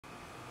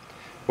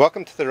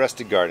Welcome to the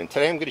Rustic Garden.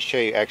 Today I'm going to show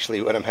you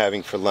actually what I'm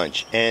having for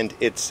lunch, and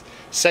it's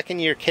second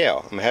year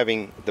kale. I'm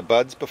having the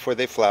buds before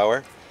they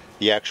flower,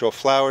 the actual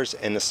flowers,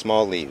 and the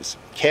small leaves.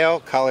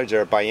 Kale collards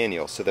are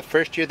biennial, so the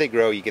first year they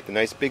grow you get the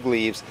nice big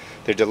leaves.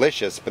 They're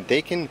delicious, but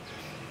they can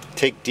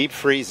take deep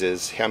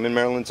freezes. I'm in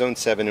Maryland Zone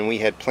 7 and we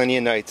had plenty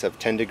of nights of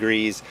 10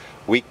 degrees,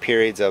 week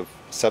periods of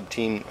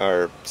sub-10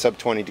 or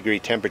sub-20 degree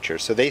temperature.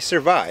 So they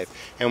survive,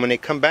 and when they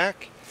come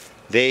back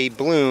they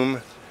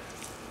bloom,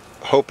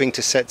 hoping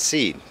to set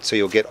seed. So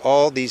you'll get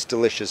all these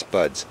delicious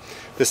buds.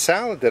 The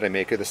salad that I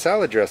make, or the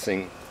salad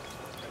dressing,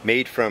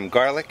 made from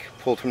garlic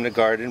pulled from the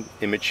garden,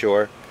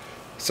 immature,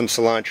 some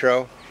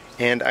cilantro,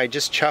 and I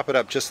just chop it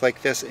up just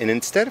like this, and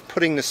instead of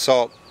putting the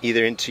salt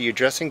either into your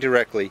dressing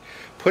directly,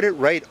 put it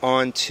right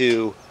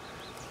onto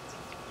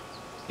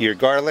your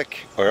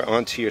garlic or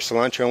onto your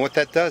cilantro, and what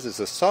that does is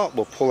the salt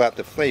will pull out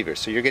the flavor,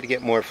 so you're going to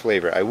get more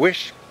flavor. I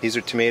wish these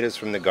are tomatoes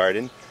from the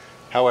garden,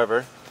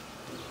 however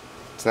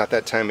it's not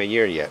that time of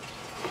year yet.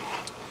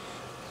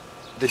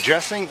 The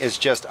dressing is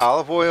just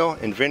olive oil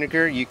and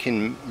vinegar. You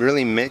can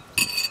really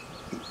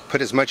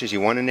put as much as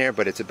you want in there,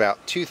 but it's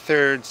about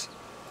 2/3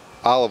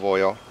 olive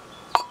oil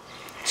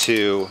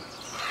to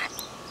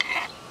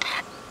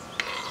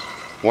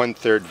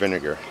 1/3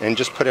 vinegar, and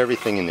just put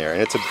everything in there.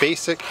 And it's a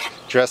basic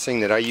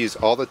dressing that I use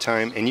all the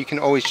time, and you can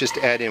always just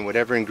add in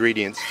whatever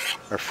ingredients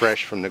are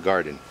fresh from the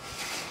garden.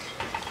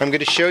 I'm going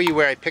to show you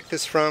where I picked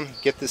this from,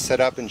 get this set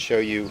up, and show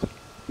you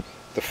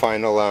the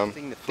final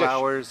the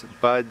flowers,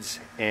 buds,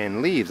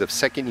 and leaves of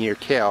second year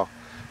kale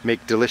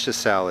make delicious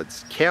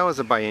salads. Kale is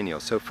a biennial,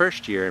 so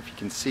first year, if you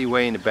can see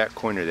way in the back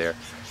corner there,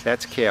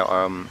 that's kale.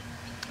 Oh,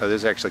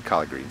 there's actually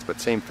collard greens,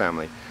 but same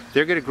family.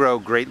 They're going to grow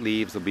great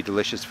leaves. They'll be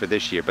delicious for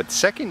this year. But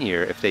second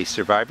year, if they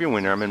survive your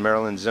winter, I'm in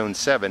Maryland Zone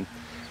 7,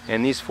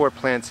 and these 4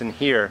 plants in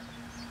here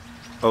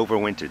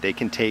overwinter. They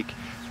can take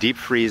deep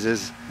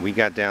freezes. We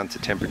got down to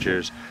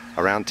temperatures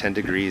around 10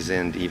 degrees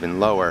and even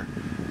lower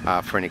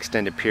for an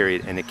extended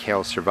period, and the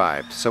kale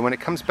survived. So when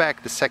it comes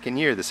back the second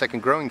year, the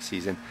second growing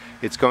season,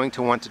 it's going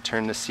to want to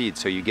turn the seed.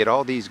 So you get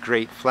all these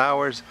great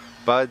flowers,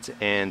 buds,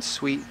 and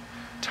sweet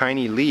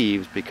tiny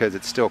leaves, because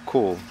it's still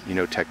cool. You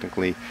know,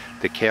 technically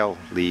the kale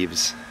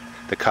leaves,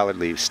 the collard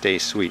leaves, stay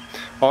sweet.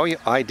 All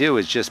I do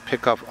is just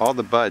pick off all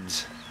the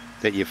buds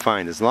that you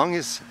find. As long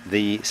as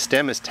the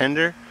stem is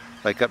tender,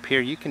 like up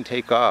here, you can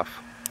take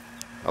off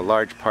a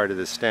large part of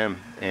the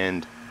stem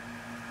and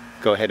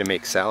go ahead and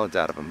make salads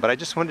out of them. But I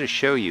just wanted to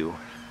show you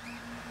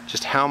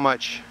just how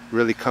much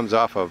really comes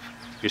off of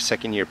your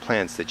second year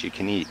plants that you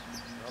can eat.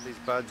 All these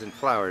buds and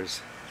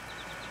flowers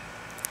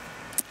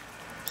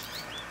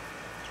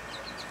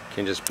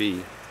can just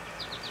be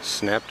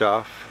snapped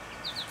off,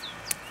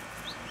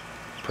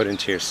 put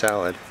into your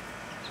salad,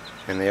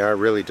 and they are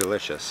really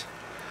delicious.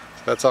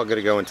 So that's all going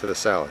to go into the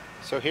salad.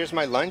 So here's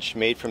my lunch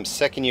made from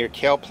second year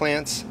kale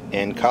plants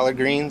and collard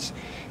greens,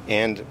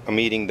 and I'm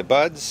eating the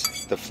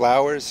buds, the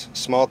flowers,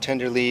 small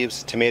tender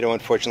leaves, tomato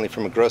unfortunately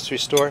from a grocery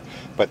store,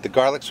 but the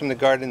garlic's from the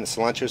garden, the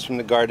cilantro's from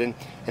the garden.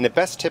 And the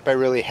best tip I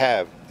really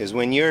have is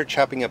when you're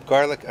chopping up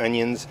garlic,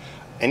 onions,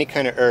 any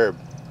kind of herb,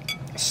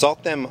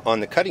 salt them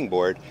on the cutting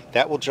board.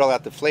 That will draw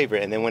out the flavor,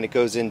 and then when it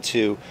goes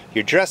into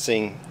your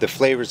dressing, the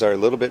flavors are a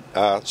little bit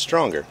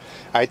stronger.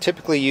 I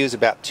typically use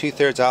about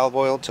 2/3 olive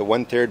oil to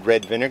 1/3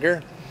 red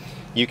vinegar.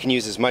 You can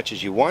use as much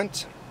as you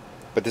want,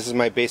 but this is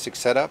my basic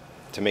setup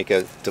to make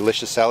a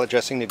delicious salad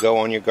dressing to go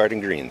on your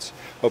garden greens.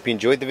 Hope you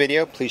enjoyed the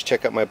video. Please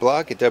check out my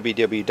blog at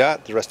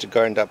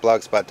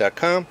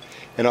www.therusticgarden.blogspot.com,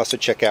 and also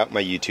check out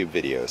my YouTube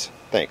videos.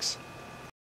 Thanks.